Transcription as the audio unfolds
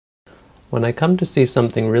When I come to see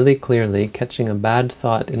something really clearly, catching a bad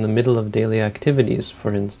thought in the middle of daily activities,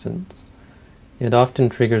 for instance, it often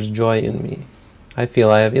triggers joy in me. I feel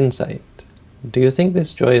I have insight. Do you think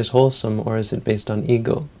this joy is wholesome, or is it based on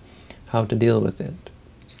ego? How to deal with it?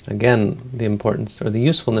 Again, the importance or the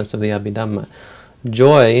usefulness of the Abhidhamma.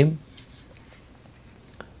 Joy,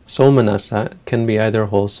 somanassa, can be either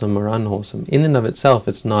wholesome or unwholesome. In and of itself,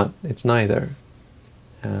 it's not. It's neither.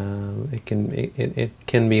 It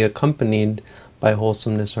can be accompanied by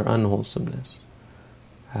wholesomeness or unwholesomeness.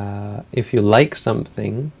 If you like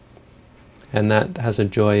something, and that has a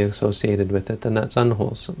joy associated with it, then that's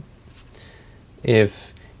unwholesome.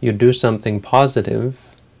 If you do something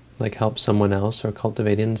positive, like help someone else or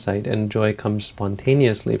cultivate insight, and joy comes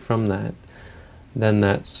spontaneously from that, then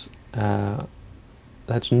that's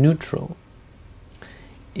neutral.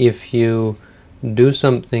 If you do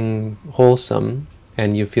something wholesome,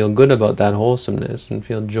 and you feel good about that wholesomeness, and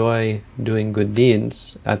feel joy doing good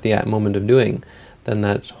deeds at the moment of doing, then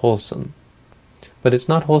that's wholesome. But it's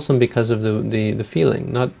not wholesome because of the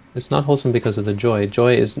feeling. It's not wholesome because of the joy.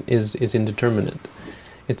 Joy is indeterminate.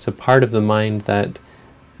 It's a part of the mind that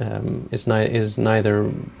is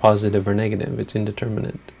neither positive or negative. It's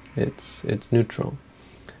indeterminate. It's neutral.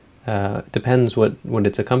 It depends what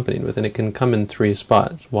it's accompanied with, and it can come in three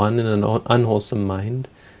spots. One, in an unwholesome mind.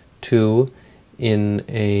 Two, in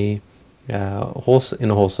a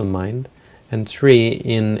wholesome mind. And three,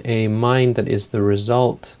 in a mind that is the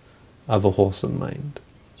result of a wholesome mind.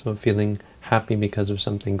 So feeling happy because of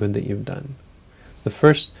something good that you've done. The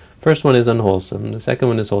first one is unwholesome, the second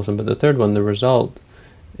one is wholesome, but the third one, the result,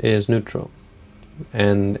 is neutral.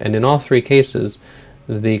 And in all three cases,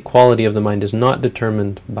 the quality of the mind is not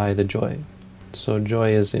determined by the joy. So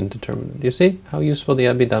joy is indeterminate. Do you see how useful the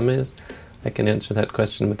Abhidhamma is? I can answer that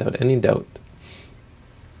question without any doubt.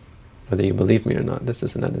 Whether you believe me or not, this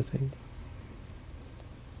is another thing.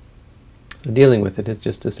 So dealing with it is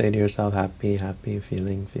just to say to yourself, happy, happy,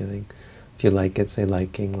 feeling, feeling. If you like it, say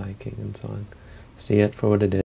liking, liking, and so on. See it for what it is.